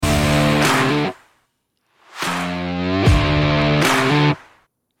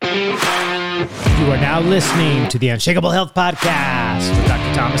now listening to the Unshakable Health Podcast with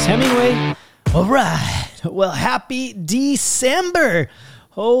Dr. Thomas Hemingway. All right. Well, happy December.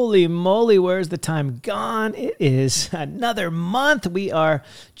 Holy moly, where's the time gone? It is another month. We are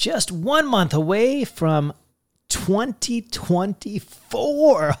just 1 month away from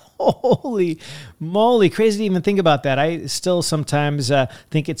 2024. Holy moly, crazy to even think about that. I still sometimes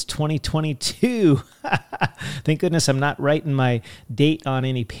think it's 2022. Thank goodness I'm not writing my date on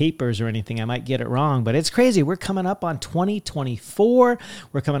any papers or anything. I might get it wrong, but it's crazy. We're coming up on 2024.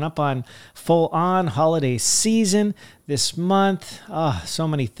 We're coming up on full-on holiday season this month. Oh, so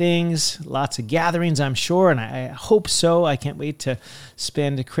many things, lots of gatherings, I'm sure, and I hope so. I can't wait to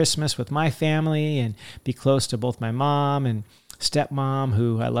spend Christmas with my family and be close to both my mom and stepmom,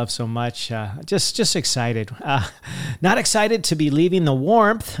 who I love so much. Just excited. Not excited to be leaving the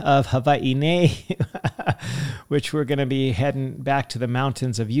warmth of Hawaii, which we're going to be heading back to the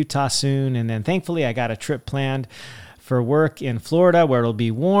mountains of Utah soon. And then thankfully I got a trip planned for work in Florida where it'll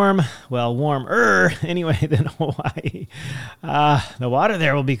be warm. Well, warmer anyway than Hawaii. The water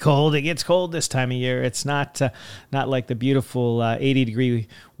there will be cold. It gets cold this time of year. It's not like the beautiful 80-degree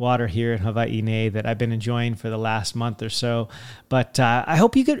water here in Hawaii that I've been enjoying for the last month or so. But I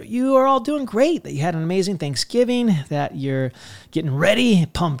hope you are all doing great, that you had an amazing Thanksgiving, that you're getting ready,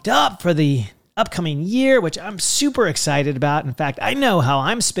 pumped up for the upcoming year, which I'm super excited about. In fact, I know how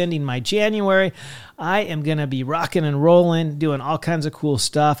I'm spending my January. I am going to be rocking and rolling, doing all kinds of cool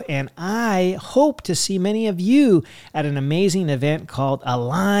stuff, and I hope to see many of you at an amazing event called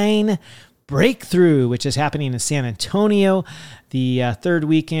Align Breakthrough, which is happening in San Antonio the third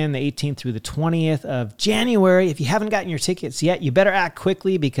weekend, the 18th through the 20th of January. If you haven't gotten your tickets yet, you better act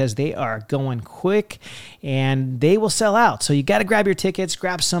quickly because they are going quick and they will sell out. So you got to grab your tickets,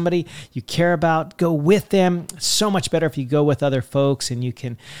 grab somebody you care about, go with them. It's so much better if you go with other folks and you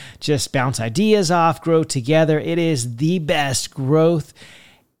can just bounce ideas off, grow together. It is the best growth,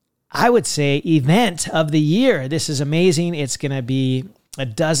 I would say, event of the year. This is amazing. It's going to be a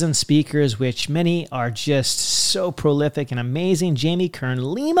dozen speakers, which many are just so prolific and amazing. Jamie Kern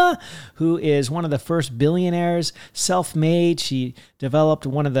Lima, who is one of the first billionaires, self-made. She developed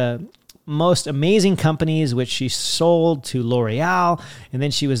one of the most amazing companies, which she sold to L'Oreal, and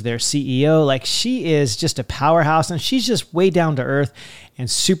then she was their CEO. Like, she is just a powerhouse, and she's just way down to earth and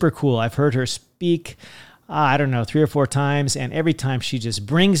super cool. I've heard her speak, I don't know, 3 or 4 times, and every time she just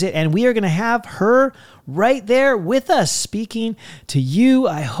brings it. And we are going to have her right there with us speaking to you,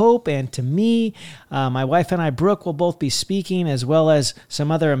 I hope, and to me. My wife and I, Brooke, will both be speaking, as well as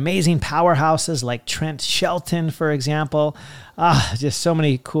some other amazing powerhouses like Trent Shelton, for example. Just so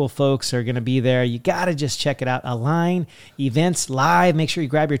many cool folks are going to be there. You got to just check it out. Align Events Live. Make sure you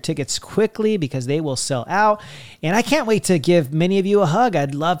grab your tickets quickly because they will sell out. And I can't wait to give many of you a hug.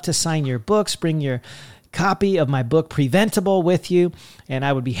 I'd love to sign your books, bring your copy of my book Preventable with you, and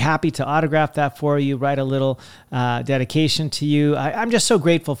I would be happy to autograph that for you, write a little dedication to you. I'm just so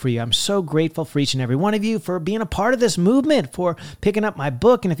grateful for you. I'm so grateful for each and every one of you for being a part of this movement, for picking up my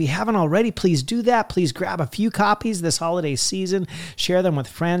book. And if you haven't already, please do that. Please grab a few copies this holiday season, share them with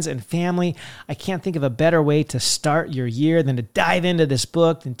friends and family. I can't think of a better way to start your year than to dive into this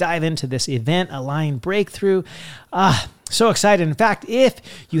book and dive into this event, Align Breakthrough. So excited. In fact, if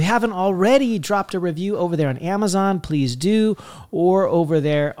you haven't already dropped a review over there on Amazon, please do, or over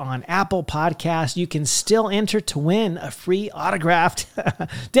there on Apple Podcasts. You can still enter to win a free autographed,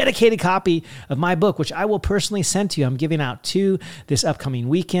 dedicated copy of my book, which I will personally send to you. I'm giving out 2 this upcoming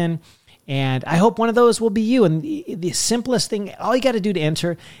weekend. And I hope one of those will be you. And the simplest thing, all you got to do to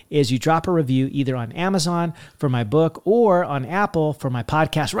enter is you drop a review either on Amazon for my book or on Apple for my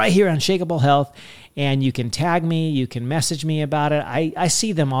podcast right here on Unshakable Health. And you can tag me, you can message me about it. I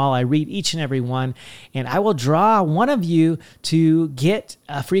see them all. I read each and every one. And I will draw one of you to get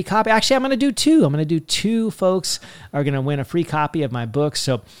a free copy. Actually, I'm going to do 2. I'm going to do 2 folks are going to win a free copy of my book.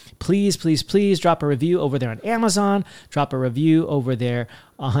 So please, please, please drop a review over there on Amazon. Drop a review over there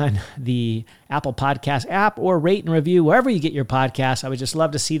on the Apple Podcast app, or rate and review wherever you get your podcasts. I would just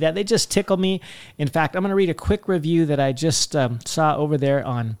love to see that. They just tickle me. In fact, I'm going to read a quick review that I just saw over there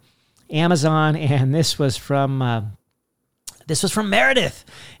on Amazon, and this was from Meredith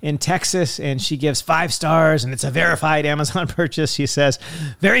in Texas, and she gives 5 stars, and it's a verified Amazon purchase. She says,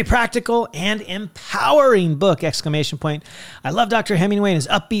 very practical and empowering book, ! I love Dr. Hemingway and his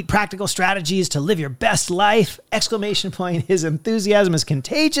upbeat practical strategies to live your best life, ! His enthusiasm is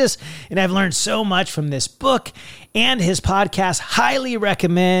contagious, and I've learned so much from this book and his podcast. Highly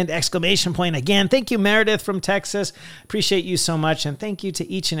recommend! Again, thank you, Meredith from Texas. Appreciate you so much, and thank you to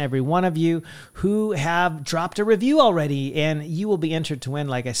each and every one of you who have dropped a review already. And and you will be entered to win,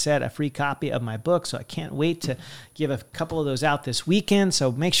 like I said, a free copy of my book. So I can't wait to give a couple of those out this weekend.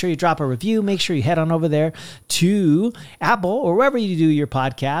 So make sure you drop a review. Make sure you head on over there to Apple or wherever you do your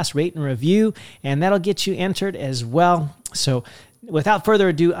podcast, rate and review, and that'll get you entered as well. So without further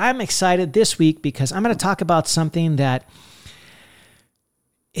ado, I'm excited this week because I'm going to talk about something that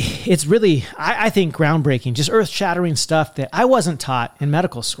it's really, I think, groundbreaking, just earth-shattering stuff that I wasn't taught in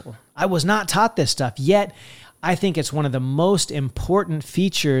medical school. I was not taught this stuff, yet I think it's one of the most important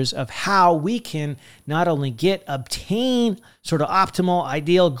features of how we can not only obtain sort of optimal,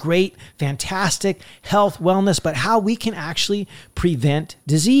 ideal, great, fantastic health, wellness, but how we can actually prevent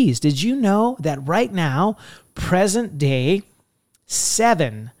disease. Did you know that right now, present day,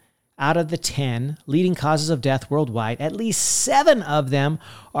 7 out of the 10 leading causes of death worldwide, at least 7 of them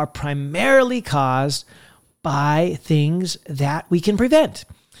are primarily caused by things that we can prevent.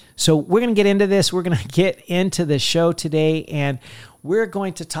 So we're going to get into this. We're going to get into the show today, and we're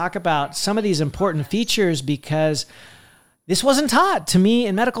going to talk about some of these important features because this wasn't taught to me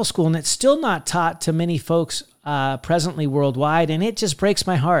in medical school, and it's still not taught to many folks presently worldwide, and it just breaks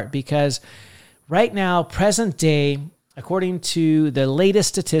my heart because right now, present day, according to the latest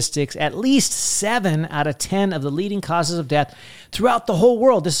statistics, at least 7 out of 10 of the leading causes of death throughout the whole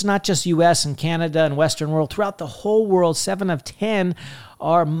world. This is not just US and Canada and Western world. Throughout the whole world, 7 of 10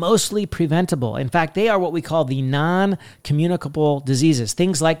 are mostly preventable. In fact, they are what we call the non-communicable diseases.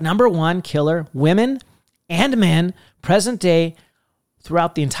 Things like number 1 killer, women and men, present day,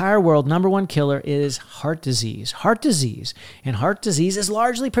 throughout the entire world, number 1 killer is heart disease. Heart disease. And heart disease is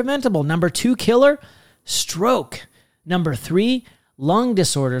largely preventable. Number 2 killer, stroke. Number 3, lung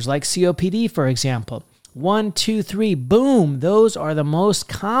disorders like COPD, for example. 1, 2, 3, boom. Those are the most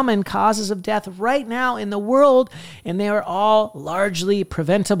common causes of death right now in the world, and they are all largely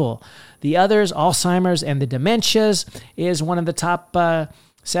preventable. The others, Alzheimer's and the dementias, is one of the top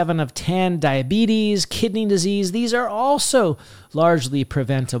 7 of 10. Diabetes, kidney disease, these are also largely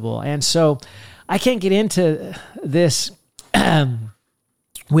preventable. And so I can't get into this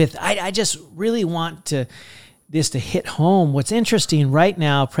I just really want this to hit home. What's interesting right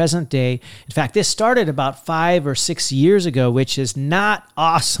now, present day, in fact, this started about 5 or 6 years ago, which is not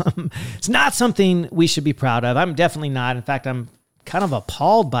awesome. It's not something we should be proud of. I'm definitely not. In fact, I'm kind of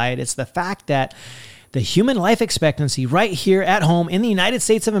appalled by it. It's the fact that the human life expectancy right here at home in the United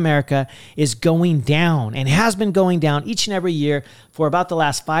States of America is going down and has been going down each and every year for about the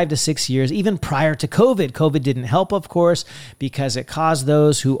last 5 to 6 years, even prior to COVID. COVID didn't help, of course, because it caused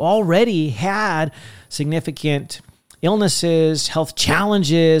those who already had significant illnesses, health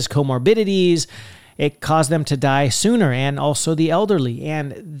challenges, comorbidities. It caused them to die sooner, and also the elderly.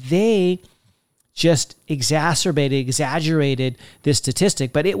 And they just exaggerated this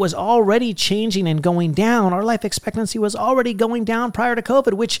statistic, but it was already changing and going down. Our life expectancy was already going down prior to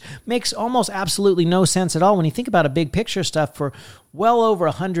COVID, which makes almost absolutely no sense at all when you think about a big picture stuff. For well over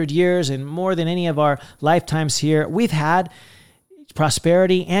 100 years and more than any of our lifetimes here, we've had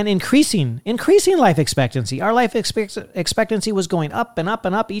prosperity and increasing life expectancy. Our life expectancy was going up and up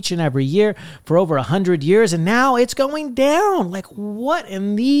and up each and every year for over 100 years, and now it's going down. Like, what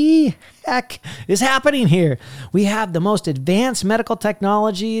in the heck is happening here? We have the most advanced medical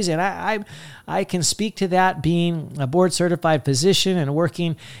technologies, and I can speak to that being a board-certified physician and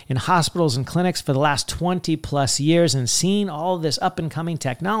working in hospitals and clinics for the last 20 plus years and seeing all of this up-and-coming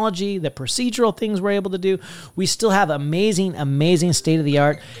technology, the procedural things we're able to do. We still have amazing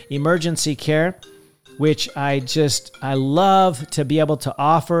state-of-the-art emergency care, which I love to be able to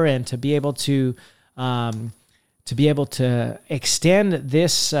offer and to be able to extend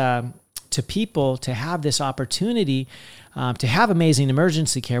this to people, to have this opportunity to have amazing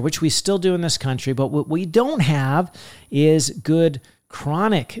emergency care, which we still do in this country. But what we don't have is good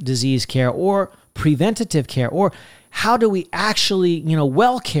chronic disease care or preventative care, or how do we actually,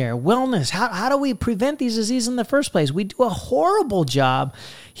 well care, wellness, how do we prevent these diseases in the first place? We do a horrible job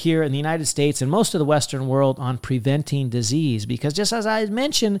here in the United States and most of the Western world on preventing disease, because just as I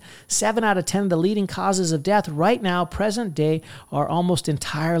mentioned, 7 out of 10 of the leading causes of death right now, present day, are almost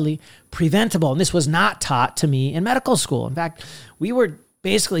entirely preventable. And this was not taught to me in medical school. In fact, we were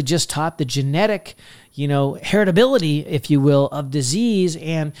basically just taught the genetic, heritability, if you will, of disease.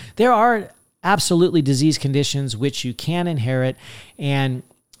 And there are absolutely disease conditions which you can inherit, and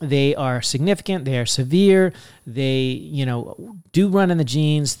they are significant, they are severe, they, do run in the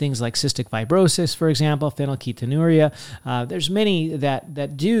genes, things like cystic fibrosis, for example, phenylketonuria. There's many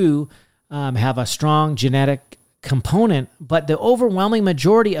that do have a strong genetic component, but the overwhelming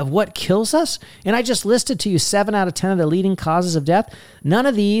majority of what kills us, and I just listed to you 7 out of 10 of the leading causes of death, none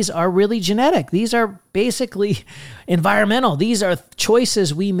of these are really genetic. These are basically environmental. These are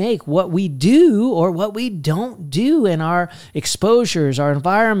choices we make, what we do or what we don't do in our exposures, our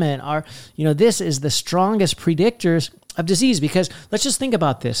environment, this is the strongest predictors of disease. Because let's just think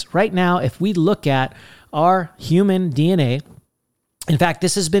about this. Right now, if we look at our human DNA, in fact,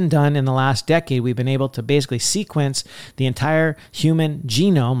 this has been done in the last decade. We've been able to basically sequence the entire human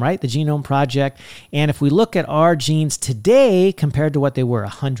genome, right? The Genome Project. And if we look at our genes today compared to what they were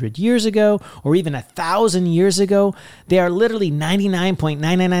 100 years ago or even 1,000 years ago, they are literally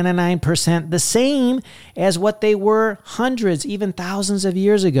 99.9999% the same as what they were hundreds, even thousands of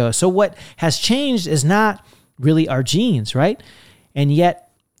years ago. So what has changed is not really our genes, right? And yet,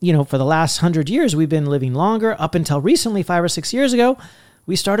 for the last 100 years, we've been living longer. Up until recently, 5 or 6 years ago,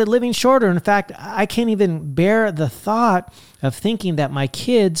 we started living shorter. In fact, I can't even bear the thought of thinking that my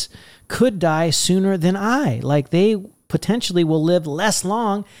kids could die sooner than I. Like they potentially will live less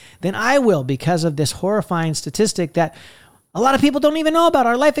long than I will because of this horrifying statistic that a lot of people don't even know about.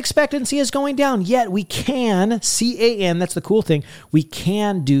 Our life expectancy is going down, yet we can, CAN, that's the cool thing, we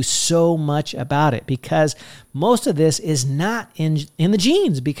can do so much about it because most of this is not in the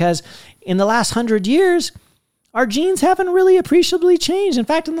genes, because in the last 100 years, our genes haven't really appreciably changed. In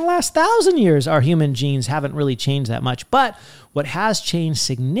fact, in the last 1,000 years, our human genes haven't really changed that much. But what has changed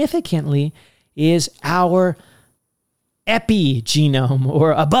significantly is our epigenome,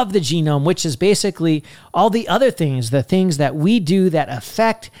 or above the genome, which is basically all the other things, the things that we do that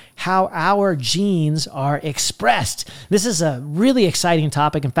affect how our genes are expressed. This is a really exciting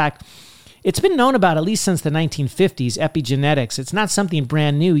topic. In fact, it's been known about at least since the 1950s, epigenetics. It's not something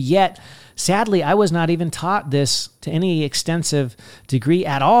brand new, yet sadly, I was not even taught this to any extensive degree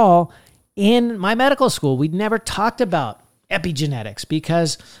at all in my medical school. We'd never talked about epigenetics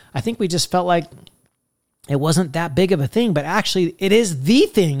because I think we just felt like it wasn't that big of a thing, but actually it is the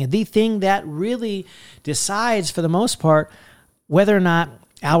thing that really decides for the most part whether or not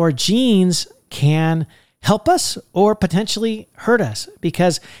our genes can help us or potentially hurt us.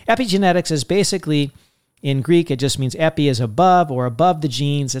 Because epigenetics is basically, in Greek, it just means epi is above or above the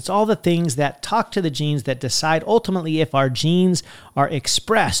genes. It's all the things that talk to the genes that decide ultimately if our genes are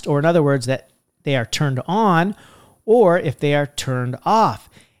expressed, or in other words, that they are turned on or if they are turned off.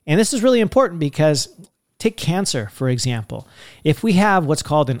 And this is really important because take cancer, for example. If we have what's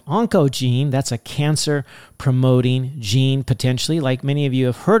called an oncogene, that's a cancer-promoting gene potentially, like many of you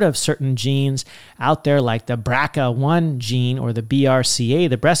have heard of certain genes out there like the BRCA1 gene or the BRCA,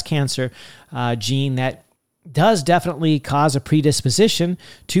 the breast cancer gene that does definitely cause a predisposition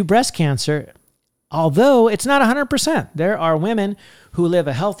to breast cancer, although it's not 100%. There are women who live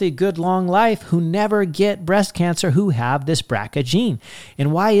a healthy, good, long life who never get breast cancer who have this BRCA gene.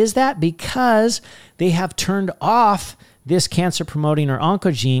 And why is that? Because they have turned off this cancer-promoting or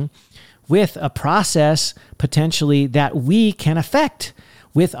oncogene with a process potentially that we can affect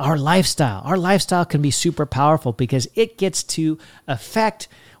with our lifestyle. Our lifestyle can be super powerful because it gets to affect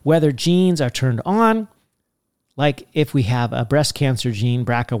whether genes are turned on. Like if we have a breast cancer gene,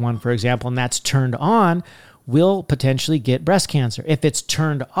 BRCA1, for example, and that's turned on, we'll potentially get breast cancer. If it's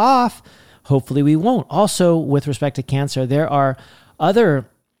turned off, hopefully we won't. Also, with respect to cancer, there are other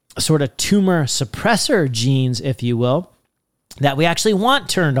sort of tumor suppressor genes, if you will, that we actually want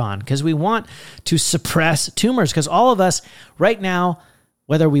turned on because we want to suppress tumors. Because all of us right now,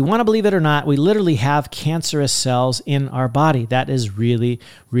 whether we want to believe it or not, we literally have cancerous cells in our body. That is really,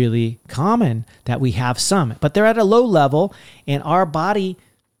 really common that we have some. But they're at a low level, and our body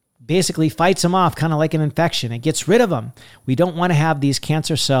basically fights them off, kind of like an infection. It gets rid of them. We don't want to have these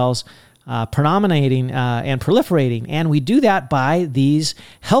cancer cells predominating and proliferating. And we do that by these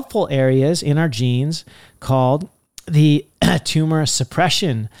helpful areas in our genes called the tumor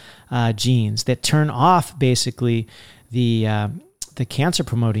suppression genes that turn off basically the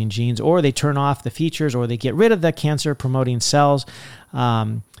cancer-promoting genes, or they turn off the features, or they get rid of the cancer-promoting cells,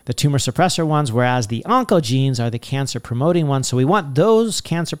 the tumor suppressor ones, whereas the oncogenes are the cancer-promoting ones. So we want those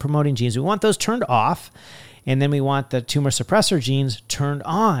cancer-promoting genes, we want those turned off, and then we want the tumor suppressor genes turned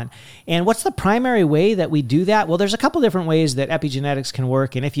on. And what's the primary way that we do that? Well, there's a couple different ways that epigenetics can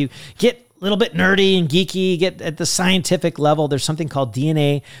work. And if you get a little bit nerdy and geeky, get at the scientific level, there's something called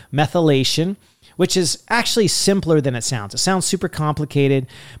DNA methylation, which is actually simpler than it sounds. It sounds super complicated,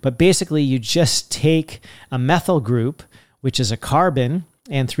 but basically you just take a methyl group, which is a carbon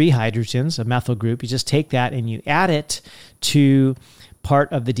and 3 hydrogens, a methyl group. You just take that and you add it to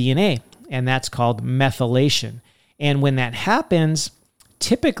part of the DNA, and that's called methylation. And when that happens,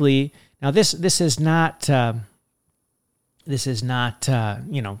 typically, now this is not This is not,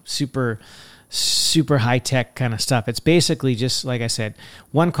 super high-tech kind of stuff. It's basically just, like I said,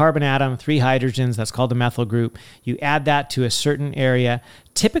 one carbon atom, 3 hydrogens. That's called the methyl group. You add that to a certain area.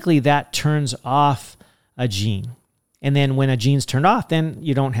 Typically, that turns off a gene. And then when a gene's turned off, then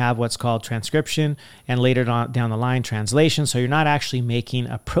you don't have what's called transcription and later down the line translation. So you're not actually making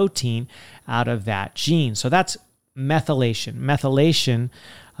a protein out of that gene. So that's methylation. Methylation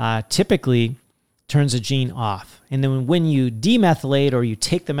typically turns a gene off. And then when you demethylate or you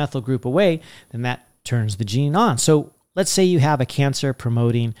take the methyl group away, then that turns the gene on. So let's say you have a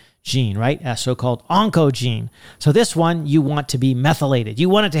cancer-promoting gene, right? A so-called oncogene. So this one, you want to be methylated. You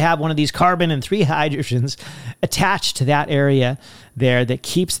want it to have one of these carbon and 3 hydrogens attached to that area there that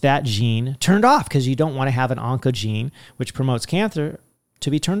keeps that gene turned off, because you don't want to have an oncogene, which promotes cancer,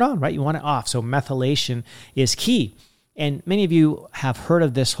 to be turned on, right? You want it off. So methylation is key. And many of you have heard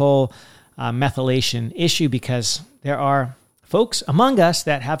of this whole methylation issue because there are folks among us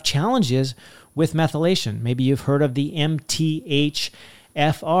that have challenges with methylation. Maybe you've heard of the MTHFR,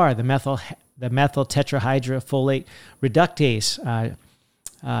 the methyl tetrahydrofolate reductase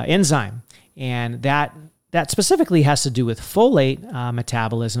enzyme, and that specifically has to do with folate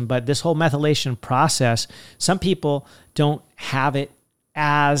metabolism. But this whole methylation process, some people don't have it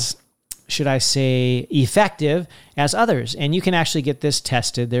as, should I say, effective as others. And you can actually get this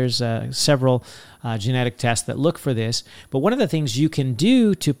tested. There's several genetic tests that look for this. But one of the things you can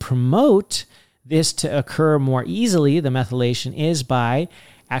do to promote this to occur more easily, the methylation, is by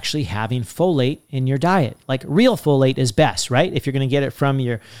actually having folate in your diet. Like real folate is best, right? If you're going to get it from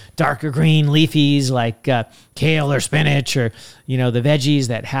your darker green leafies like kale or spinach, or the veggies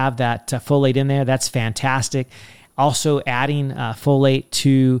that have that folate in there, that's fantastic. Also, adding folate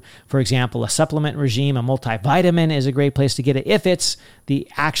to, for example, a supplement regime, a multivitamin, is a great place to get it if it's the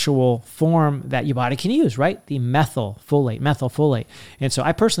actual form that your body can use, right? The methylfolate. And so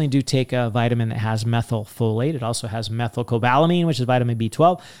I personally do take a vitamin that has methylfolate. It also has methylcobalamin, which is vitamin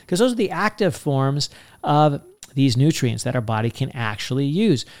B12, because those are the active forms of these nutrients that our body can actually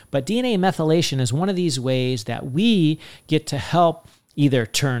use. But DNA methylation is one of these ways that we get to help either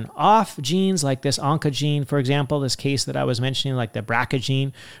turn off genes like this oncogene, for example, this case that I was mentioning, like the BRCA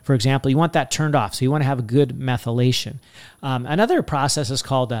gene, for example. You want that turned off, so you want to have a good methylation. Another process is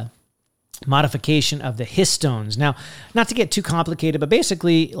called a modification of the histones. Now, not to get too complicated, but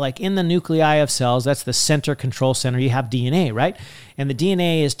basically, like in the nuclei of cells, that's the center, control center, you have DNA, right? And the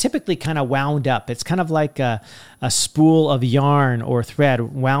DNA is typically kind of wound up. It's kind of like a spool of yarn or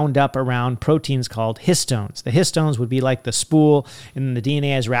thread wound up around proteins called histones. The histones would be like the spool, and the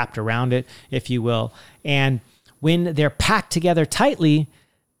DNA is wrapped around it, if you will. And when they're packed together tightly,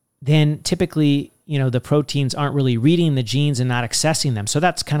 then typically, the proteins aren't really reading the genes and not accessing them. So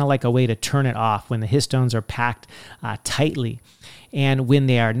that's kind of like a way to turn it off when the histones are packed tightly. And when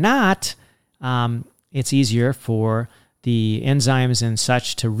they are not, it's easier for the enzymes and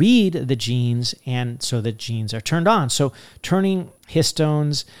such to read the genes, and so the genes are turned on. So turning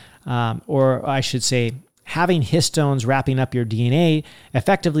histones, or I should say, having histones wrapping up your DNA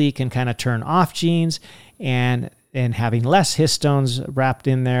effectively can kind of turn off genes, and having less histones wrapped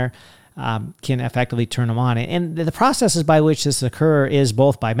in there can effectively turn them on. And the processes by which this occur is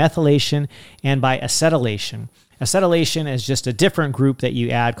both by methylation and by acetylation. Acetylation is just a different group that you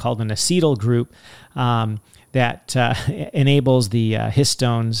add called an acetyl group that enables the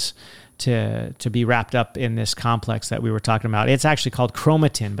histones to be wrapped up in this complex that we were talking about. It's actually called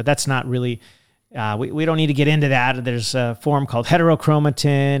chromatin, but that's not really, we don't need to get into that. There's a form called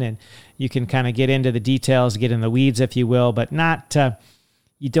heterochromatin, and you can kind of get into the details, get in the weeds, if you will, but not,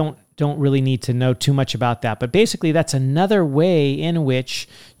 you don't really need to know too much about that. But basically, that's another way in which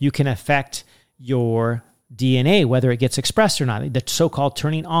you can affect your DNA, whether it gets expressed or not, the so-called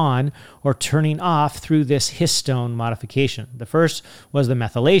turning on or turning off through this histone modification. The first was the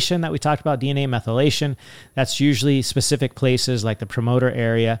methylation that we talked about, DNA methylation. That's usually specific places like the promoter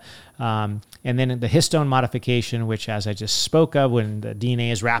area. And then the histone modification, which, as I just spoke of, when the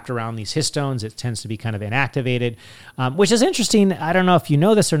DNA is wrapped around these histones, it tends to be kind of inactivated, which is interesting. I don't know if you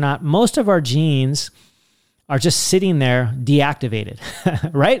know this or not. Most of our genes are just sitting there deactivated,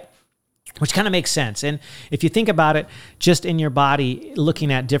 right? Which kind of makes sense. And if you think about it, just in your body,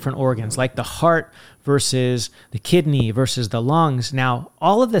 looking at different organs, like the heart versus the kidney versus the lungs. Now,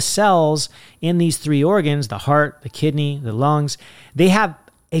 all of the cells in these three organs, the heart, the kidney, the lungs, they have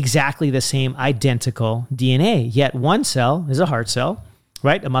exactly the same identical DNA. Yet one cell is a heart cell,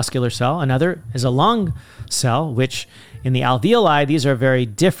 right? A muscular cell. Another is a lung cell, which in the alveoli, these are very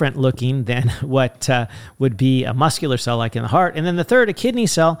different looking than what would be a muscular cell like in the heart. And then the third, a kidney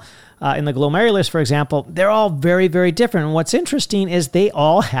cell. In the glomerulus, for example, they're all very, very different. And what's interesting is they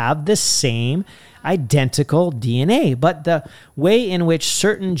all have the same identical DNA, but the way in which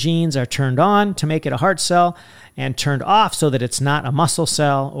certain genes are turned on to make it a heart cell and turned off so that it's not a muscle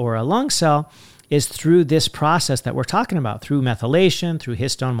cell or a lung cell is through this process that we're talking about, through methylation, through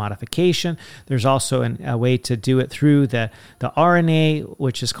histone modification. There's also a way to do it through the RNA,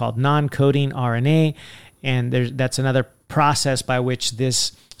 which is called non-coding RNA, and that's another process by which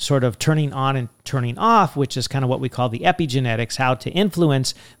this sort of turning on and turning off, which is kind of what we call the epigenetics, how to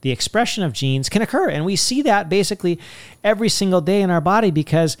influence the expression of genes, can occur. And we see that basically every single day in our body,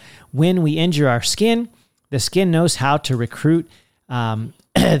 because when we injure our skin, the skin knows how to recruit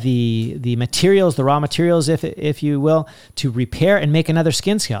the materials, the raw materials, if you will, to repair and make another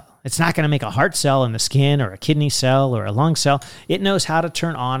skin cell. It's not going to make a heart cell in the skin or a kidney cell or a lung cell. It knows how to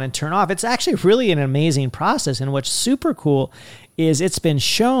turn on and turn off. It's actually really an amazing process. And what's super cool is it's been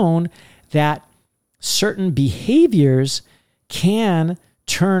shown that certain behaviors can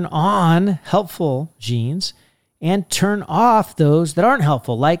turn on helpful genes and turn off those that aren't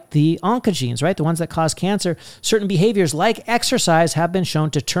helpful, like the oncogenes, right? The ones that cause cancer. Certain behaviors like exercise have been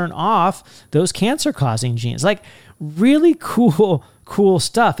shown to turn off those cancer-causing genes. Like really cool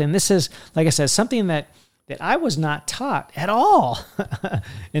stuff. And this is, like I said, something that I was not taught at all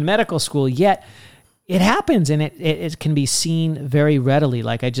in medical school, yet it happens, and it can be seen very readily.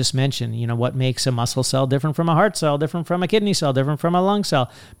 Like I just mentioned, what makes a muscle cell different from a heart cell, different from a kidney cell, different from a lung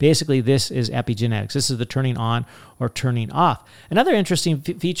cell. Basically, this is epigenetics. This is the turning on or turning off. Another interesting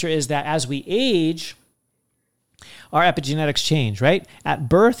feature is that as we age, our epigenetics change, right? At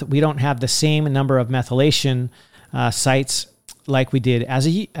birth, we don't have the same number of methylation sites like we did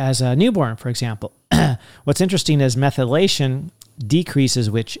as a newborn, for example. What's interesting is methylation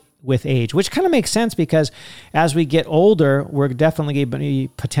decreases with age, which kind of makes sense because as we get older, we're definitely going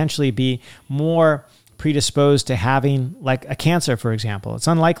to potentially be more predisposed to having like a cancer, for example. It's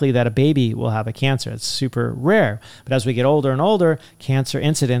unlikely that a baby will have a cancer. It's super rare. But as we get older and older, cancer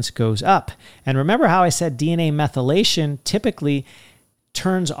incidence goes up. And remember how I said DNA methylation typically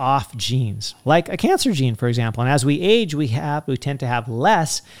turns off genes, like a cancer gene, for example. And as we age, we tend to have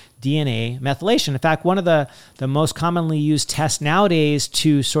less DNA methylation. In fact, one of the most commonly used tests nowadays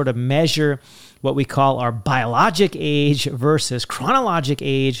to sort of measure what we call our biologic age versus chronologic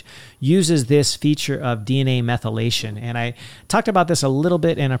age uses this feature of DNA methylation. And I talked about this a little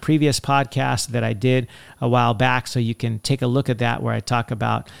bit in a previous podcast that I did a while back, so you can take a look at that, where I talk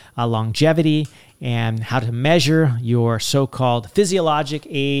about longevity and how to measure your so-called physiologic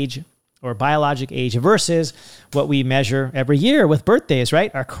age or biologic age versus what we measure every year with birthdays,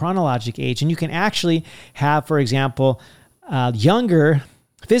 right? Our chronologic age. And you can actually have, for example, younger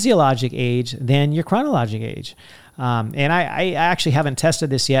physiologic age than your chronologic age. And I actually haven't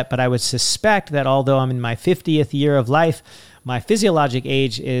tested this yet, but I would suspect that although I'm in my 50th year of life, my physiologic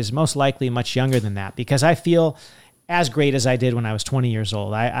age is most likely much younger than that, because I feel as great as I did when I was 20 years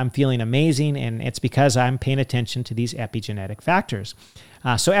old. I'm feeling amazing, and it's because I'm paying attention to these epigenetic factors.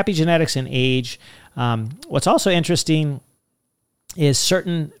 So epigenetics and age. What's also interesting is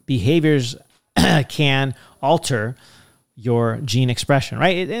certain behaviors can alter your gene expression,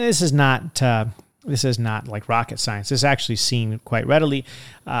 right? And this is not like rocket science. This is actually seen quite readily.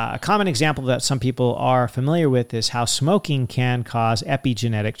 A common example that some people are familiar with is how smoking can cause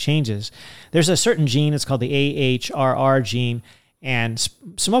epigenetic changes. There's a certain gene, it's called the AHRR gene, and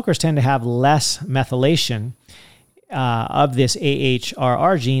smokers tend to have less methylation of this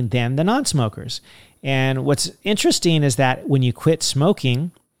AHRR gene than the non-smokers. And what's interesting is that when you quit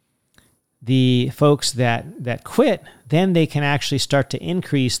smoking, the folks that quit, then they can actually start to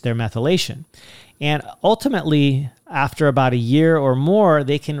increase their methylation. And ultimately, after about a year or more,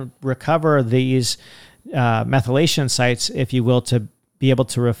 they can recover these methylation sites, if you will, to be able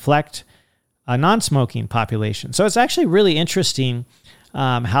to reflect a non-smoking population. So it's actually really interesting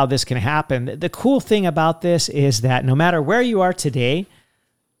how this can happen. The cool thing about this is that no matter where you are today,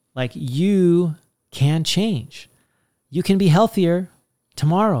 like, you can change. You can be healthier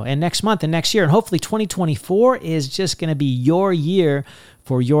tomorrow and next month and next year. And hopefully 2024 is just going to be your year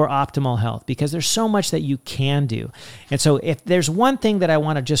for your optimal health, because there's so much that you can do. And so if there's one thing that I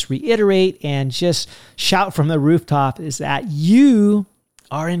want to just reiterate and just shout from the rooftop, is that you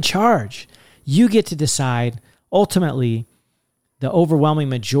are in charge. You get to decide ultimately the overwhelming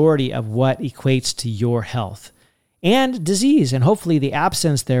majority of what equates to your health and disease, and hopefully the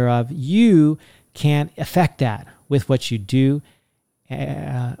absence thereof. You can affect that with what you do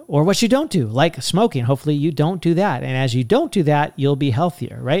or what you don't do, like smoking. Hopefully you don't do that. And as you don't do that, you'll be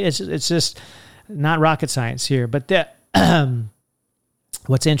healthier, right? It's just not rocket science here. But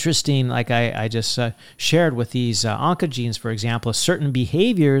what's interesting, like I just shared with these oncogenes, for example, certain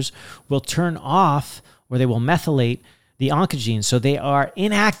behaviors will turn off or they will methylate the oncogenes. So they are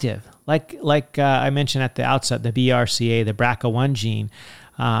inactive. Like I mentioned at the outset, the BRCA, the BRCA1 gene,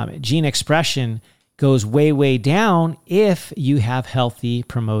 gene expression goes way, way down if you have healthy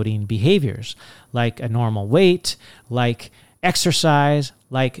promoting behaviors, like a normal weight, like exercise,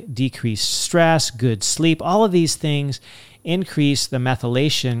 like decreased stress, good sleep. All of these things increase the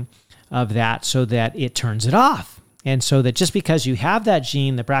methylation of that so that it turns it off. And so that just because you have that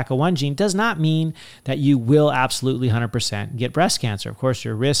gene, the BRCA1 gene, does not mean that you will absolutely 100% get breast cancer. Of course,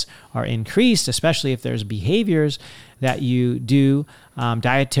 your risks are increased, especially if there's behaviors that you do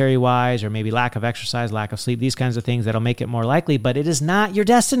dietary-wise, or maybe lack of exercise, lack of sleep, these kinds of things that'll make it more likely. But it is not your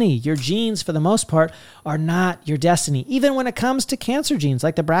destiny. Your genes, for the most part, are not your destiny. Even when it comes to cancer genes,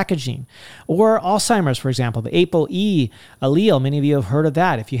 like the BRCA gene, or Alzheimer's, for example, the ApoE allele. Many of you have heard of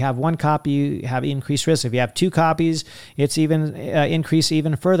that. If you have one copy, you have increased risk. If you have two copies, it's even increased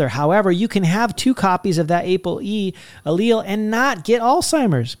even further. However, you can have two copies of that ApoE allele and not get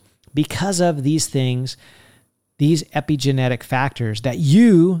Alzheimer's because of these things, these epigenetic factors that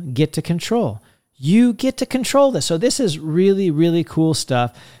you get to control. You get to control this. So this is really, really cool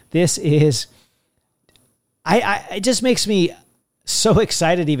stuff. This is, it just makes me so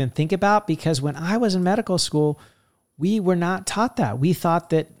excited to even think about, because when I was in medical school, we were not taught that. We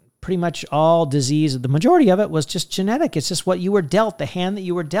thought that pretty much all disease, the majority of it, was just genetic. It's just what you were dealt, the hand that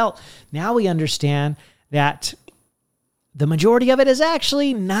you were dealt. Now we understand that the majority of it is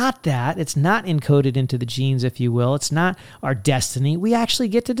actually not that. It's not encoded into the genes, if you will. It's not our destiny. We actually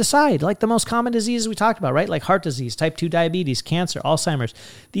get to decide, like the most common diseases we talked about, right? Like heart disease, type 2 diabetes, cancer, Alzheimer's.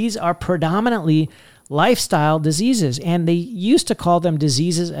 These are predominantly lifestyle diseases, and they used to call them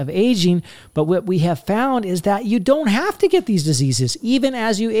diseases of aging. But what we have found is that you don't have to get these diseases. Even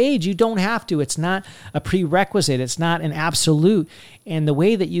as you age, you don't have to. It's not a prerequisite. It's not an absolute. And the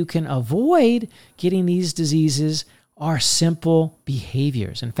way that you can avoid getting these diseases are simple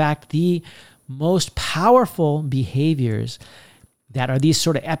behaviors. In fact, the most powerful behaviors that are these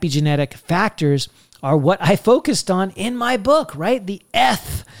sort of epigenetic factors are what I focused on in my book, right? The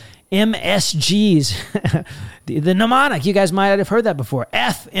MSGs, the mnemonic. You guys might have heard that before.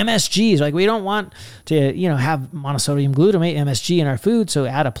 MSGs. Like, we don't want to, have monosodium glutamate, MSG, in our food, so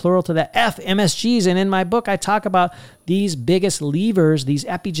add a plural to that. MSGs. And in my book, I talk about these biggest levers, these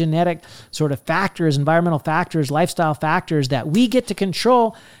epigenetic sort of factors, environmental factors, lifestyle factors that we get to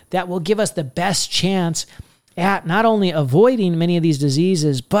control, that will give us the best chance at not only avoiding many of these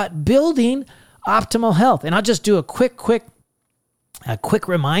diseases, but building optimal health. And I'll just do a quick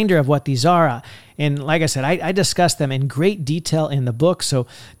reminder of what these are. And like I said, I discuss them in great detail in the book. So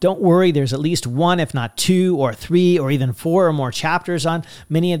don't worry, there's at least one, if not two or three or even four or more chapters on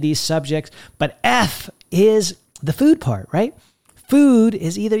many of these subjects. But F is the food part, right? Food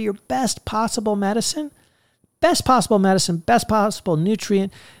is either your best possible medicine, best possible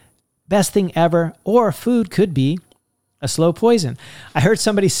nutrient, best thing ever, or food could be a slow poison. I heard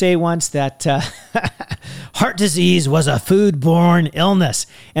somebody say once that heart disease was a food-borne illness.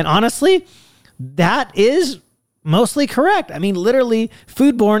 And honestly, that is mostly correct. I mean, literally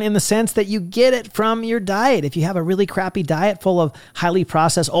food-borne in the sense that you get it from your diet. If you have a really crappy diet full of highly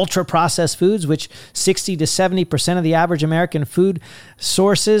processed, ultra-processed foods, which 60 to 70% of the average American food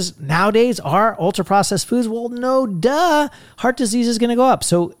sources nowadays are ultra-processed foods, well, no duh, heart disease is going to go up.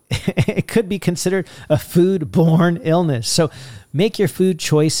 So it could be considered a food-borne illness. So make your food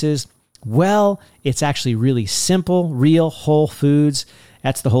choices well. It's actually really simple, real, whole foods.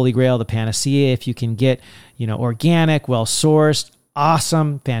 That's the holy grail, the panacea. If you can get, organic, well-sourced,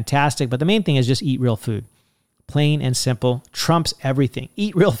 awesome, fantastic. But the main thing is just eat real food. Plain and simple, trumps everything.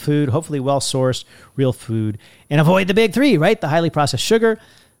 Eat real food, hopefully well-sourced, real food, and avoid the big three, right? The highly processed sugar,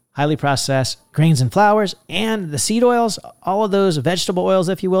 highly processed grains and flours, and the seed oils, all of those vegetable oils,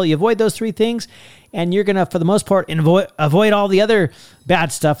 if you will. You avoid those three things, and you're going to, for the most part, avoid all the other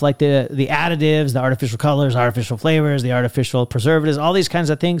bad stuff like the additives, the artificial colors, artificial flavors, the artificial preservatives, all these kinds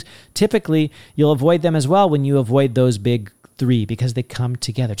of things. Typically, you'll avoid them as well when you avoid those big three because they come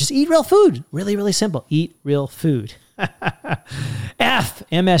together. Just eat real food. Really, really simple. Eat real food. F,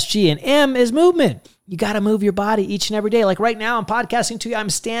 MSG, and M is movement. You got to move your body each and every day. Like right now, I'm podcasting to you. I'm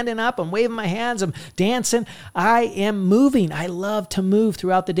standing up. I'm waving my hands. I'm dancing. I am moving. I love to move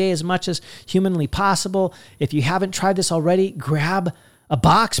throughout the day as much as humanly possible. If you haven't tried this already, grab a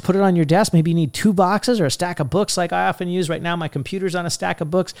box, put it on your desk. Maybe you need 2 boxes or a stack of books like I often use right now. My computer's on a stack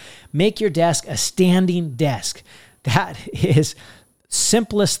of books. Make your desk a standing desk. That is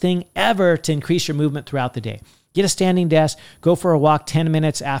simplest thing ever to increase your movement throughout the day. Get a standing desk, go for a walk 10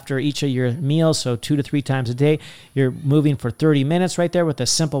 minutes after each of your meals, so 2 to 3 times a day. You're moving for 30 minutes right there with a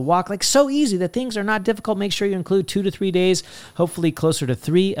simple walk. Like, so easy. The things are not difficult. Make sure you include 2 to 3 days, hopefully closer to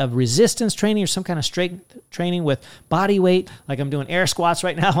 3 of resistance training or some kind of strength training with body weight. Like I'm doing air squats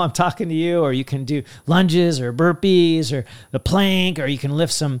right now while I'm talking to you, or you can do lunges or burpees or the plank, or you can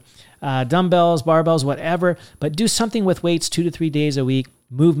lift some dumbbells, barbells, whatever. But do something with weights 2 to 3 days a week.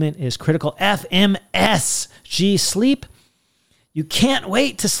 Movement is critical. FMSG, sleep. You can't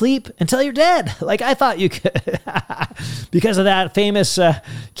wait to sleep until you're dead. Like I thought you could. Because of that famous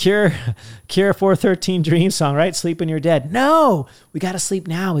Cure 413 Dream song, right? Sleep when you're dead. No, we got to sleep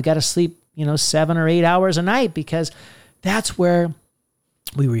now. We got to sleep, 7 or 8 hours a night, because that's where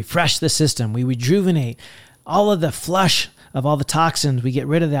we refresh the system. We rejuvenate all of the flush of all the toxins. We get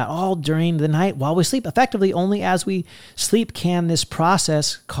rid of that all during the night while we sleep. Effectively, only as we sleep can this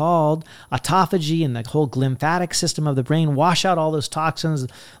process called autophagy and the whole glymphatic system of the brain wash out all those toxins,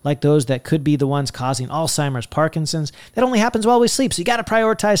 like those that could be the ones causing Alzheimer's, Parkinson's. That only happens while we sleep. So you got to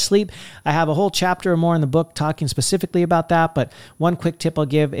prioritize sleep. I have a whole chapter or more in the book talking specifically about that. But one quick tip I'll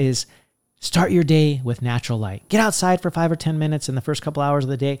give is start your day with natural light. Get outside for 5 or 10 minutes in the first couple hours of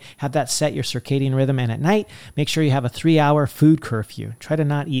the day. Have that set your circadian rhythm. And at night, make sure you have a 3-hour food curfew. Try to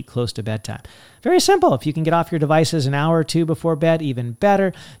not eat close to bedtime. Very simple. If you can get off your devices an hour or 2 before bed, even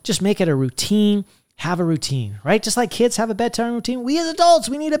better. Just make it a routine. Have a routine, right? Just like kids have a bedtime routine. We as adults,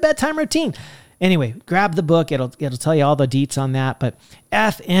 we need a bedtime routine. Anyway, grab the book. It'll tell you all the deets on that. But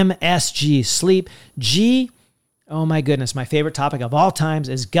FMSG, sleep. G, oh my goodness, my favorite topic of all times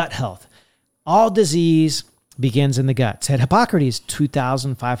is gut health. All disease begins in the gut, said Hippocrates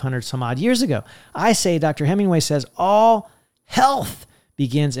 2,500 some odd years ago. I say, Dr. Hemingway says, all health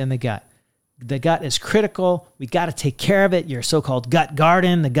begins in the gut. The gut is critical. We got to take care of it. Your so-called gut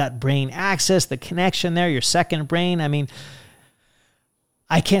garden, the gut-brain axis, the connection there, your second brain. I mean,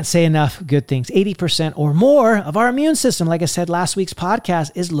 I can't say enough good things. 80% or more of our immune system, like I said last week's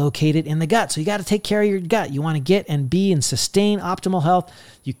podcast, is located in the gut. So you got to take care of your gut. You want to get and be and sustain optimal health.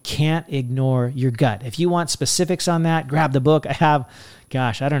 You can't ignore your gut. If you want specifics on that, grab the book. I have,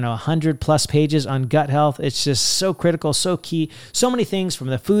 100 plus pages on gut health. It's just so critical, so key. So many things from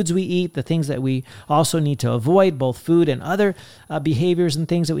the foods we eat, the things that we also need to avoid, both food and other behaviors and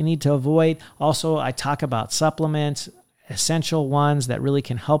things that we need to avoid. Also, I talk about supplements, essential ones that really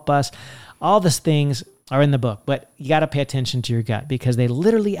can help us. All these things are in the book, but you got to pay attention to your gut because they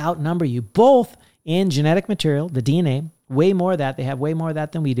literally outnumber you both in genetic material, the DNA, way more of that. They have way more of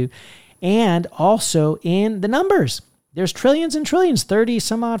that than we do. And also in the numbers. There's trillions and trillions, 30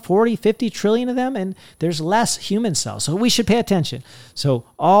 some odd, 40, 50 trillion of them, and there's less human cells. So we should pay attention. So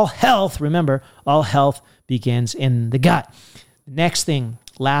all health, remember, all health begins in the gut. Next thing,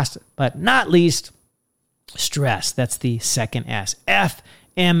 last but not least, stress. That's the second S.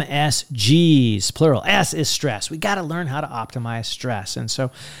 FMSGs, plural. S is stress. We got to learn how to optimize stress. And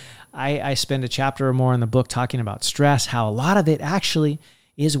so I spend a chapter or more in the book talking about stress, how a lot of it actually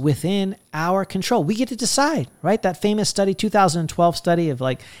is within our control. We get to decide, right? That famous study, 2012 study of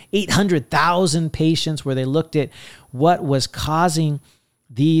like 800,000 patients where they looked at what was causing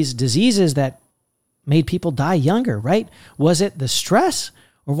these diseases that made people die younger, right? Was it the stress?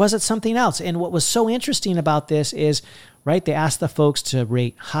 Or was it something else? And what was so interesting about this is, right, they asked the folks to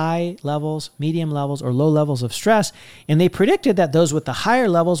rate high levels, medium levels, or low levels of stress, and they predicted that those with the higher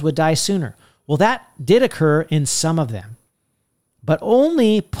levels would die sooner. Well, that did occur in some of them, but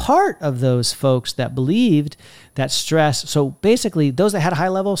only part of those folks that believed that stress, so basically those that had a high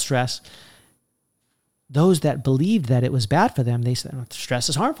level of stress, those that believed that it was bad for them, they said, stress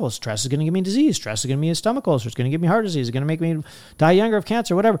is harmful. Stress is going to give me disease. Stress is going to give me a stomach ulcer. It's going to give me heart disease. It's going to make me die younger of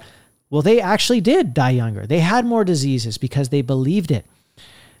cancer, whatever. Well, they actually did die younger. They had more diseases because they believed it.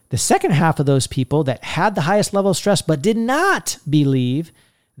 The second half of those people that had the highest level of stress but did not believe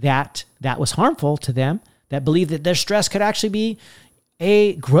that that was harmful to them, that believed that their stress could actually be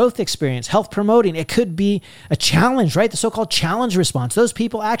a growth experience, health promoting. It could be a challenge, right? The so-called challenge response. Those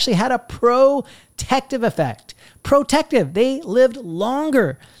people actually had a protective effect. Protective. They lived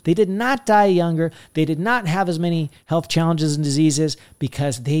longer. They did not die younger. They did not have as many health challenges and diseases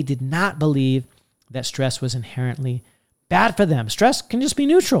because they did not believe that stress was inherently bad for them. Stress can just be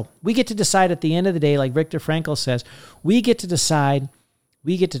neutral. We get to decide at the end of the day, like Viktor Frankl says, we get to decide,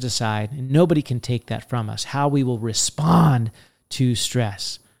 and nobody can take that from us, how we will respond to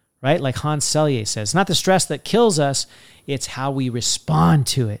stress, right? Like Hans Selye says, it's not the stress that kills us, it's how we respond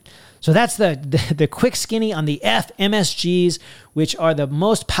to it. So that's the quick skinny on the FMSGs, which are the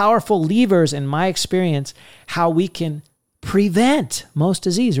most powerful levers in my experience, how we can prevent most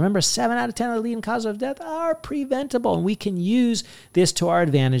disease. Remember, 7 out of 10 of the leading causes of death are preventable, and we can use this to our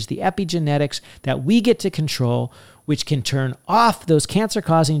advantage, the epigenetics that we get to control, which can turn off those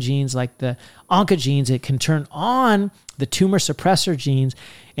cancer-causing genes like the oncogenes. It can turn on the tumor suppressor genes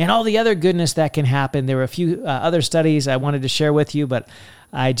and all the other goodness that can happen. There were a few other studies I wanted to share with you, but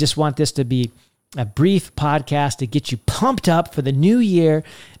I just want this to be a brief podcast to get you pumped up for the new year,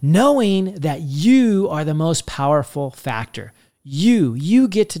 knowing that you are the most powerful factor. You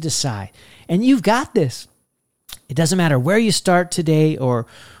get to decide, and you've got this. It doesn't matter where you start today or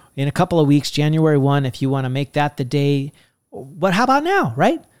in a couple of weeks, January 1, if you want to make that the day. But how about now,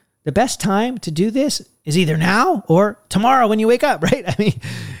 right? The best time to do this is either now or tomorrow when you wake up, right? I mean,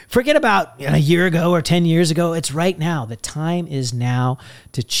 forget about a year ago or 10 years ago. It's right now. The time is now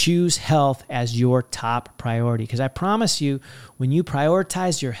to choose health as your top priority. Because I promise you, when you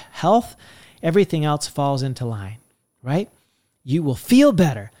prioritize your health, everything else falls into line, right? You will feel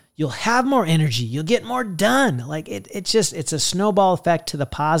better. You'll have more energy. You'll get more done. Like it's a snowball effect to the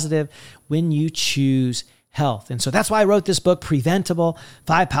positive when you choose health. And so that's why I wrote this book, Preventable,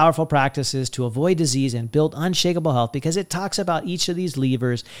 5 Powerful Practices to Avoid Disease and Build Unshakable Health, because it talks about each of these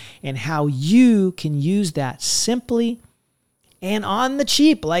levers and how you can use that simply and on the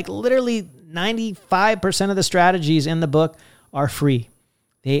cheap. Like literally 95% of the strategies in the book are free.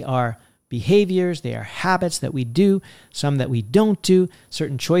 They are behaviors, they are habits that we do, some that we don't do,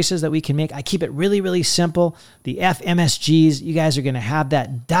 certain choices that we can make. I keep it really, really simple. The FMSGs, you guys are going to have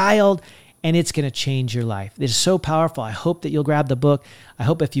that dialed, and it's going to change your life. It is so powerful. I hope that you'll grab the book. I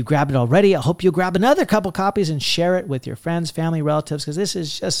hope if you grabbed it already, I hope you'll grab another couple copies and share it with your friends, family, relatives, because this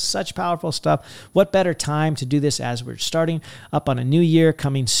is just such powerful stuff. What better time to do this as we're starting up on a new year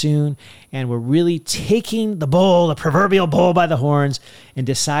coming soon, and we're really taking the proverbial bull by the horns, and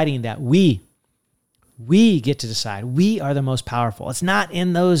deciding that we get to decide. We are the most powerful. It's not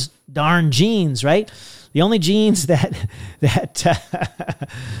in those darn genes, right? The only genes that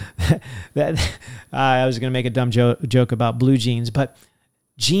I was going to make a dumb joke about blue genes, but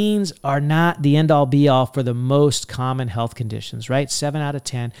genes are not the end-all be-all for the most common health conditions, right? 7 out of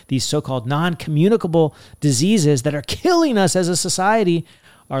 10, these so-called non-communicable diseases that are killing us as a society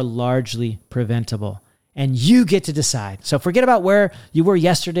are largely preventable. And you get to decide. So forget about where you were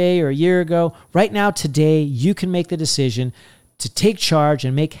yesterday or a year ago. Right now, today, you can make the decision to take charge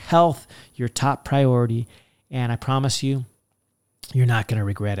and make health your top priority. And I promise you, you're not going to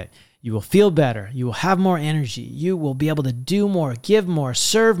regret it. You will feel better. You will have more energy. You will be able to do more, give more,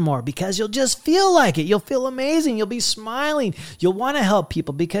 serve more, because you'll just feel like it. You'll feel amazing. You'll be smiling. You'll want to help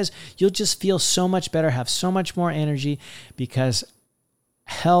people because you'll just feel so much better, have so much more energy, because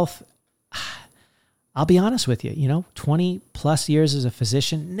health, I'll be honest with you, 20 plus years as a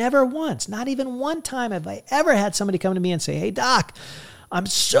physician, never once, not even one time have I ever had somebody come to me and say, "Hey, doc, I'm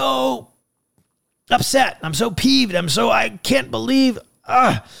so upset. I'm so peeved. I can't believe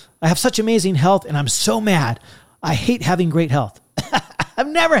I have such amazing health and I'm so mad. I hate having great health." I've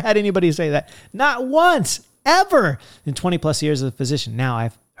never had anybody say that. Not once, ever in 20 plus years as a physician. Now,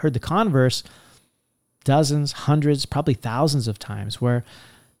 I've heard the converse dozens, hundreds, probably thousands of times where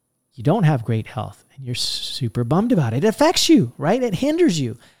you don't have great health and you're super bummed about it. It affects you, right? It hinders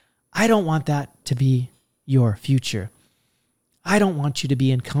you. I don't want that to be your future. I don't want you to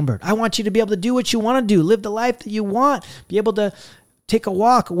be encumbered. I want you to be able to do what you want to do, live the life that you want, be able to take a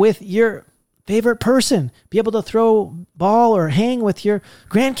walk with your favorite person, be able to throw ball or hang with your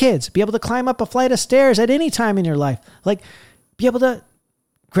grandkids, be able to climb up a flight of stairs at any time in your life, like be able to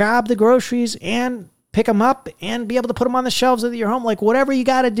grab the groceries and pick them up and be able to put them on the shelves of your home, like whatever you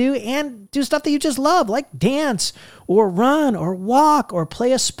got to do, and do stuff that you just love, like dance or run or walk or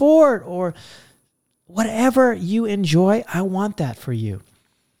play a sport or whatever you enjoy. I want that for you.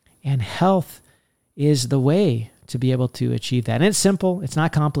 And health is the way to be able to achieve that. And it's simple. It's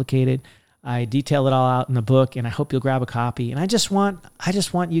not complicated. I detail it all out in the book, and I hope you'll grab a copy. And I just want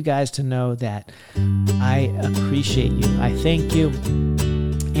you guys to know that I appreciate you. I thank you.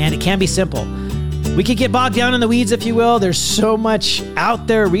 And it can be simple. We could get bogged down in the weeds, if you will. There's so much out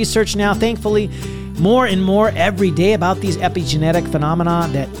there, research now, thankfully, more and more every day about these epigenetic phenomena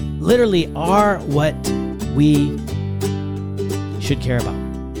that literally are what we should care about.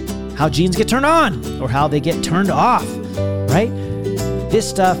 How genes get turned on or how they get turned off, right? This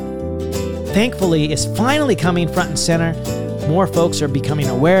stuff, thankfully, is finally coming front and center. More folks are becoming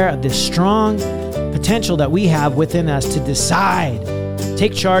aware of this strong potential that we have within us to decide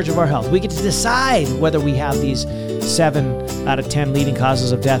take charge of our health. We get to decide whether we have these 7 out of 10 leading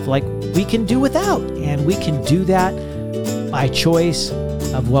causes of death like we can do without. And we can do that by choice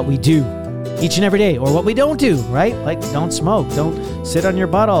of what we do each and every day, or what we don't do, right? Like, don't smoke, don't sit on your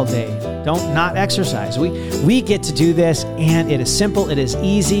butt all day, don't not exercise. We get to do this, and it is simple, it is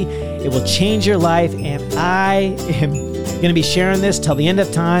easy, it will change your life, and I am going to be sharing this till the end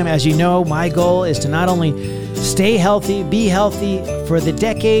of time. As you know, my goal is to not only stay healthy, be healthy for the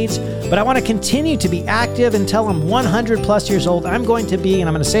decades, but I want to continue to be active until I'm 100 plus years old. I'm going to be, and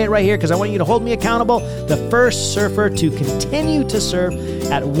I'm going to say it right here because I want you to hold me accountable, the first surfer to continue to surf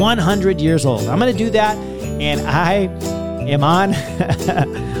at 100 years old. I'm going to do that, and I am on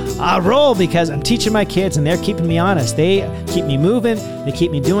a roll because I'm teaching my kids, and they're keeping me honest. They keep me moving. They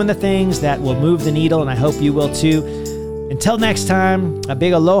keep me doing the things that will move the needle, and I hope you will too. Until next time, a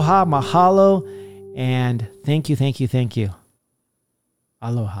big aloha, mahalo, and thank you.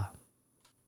 Aloha.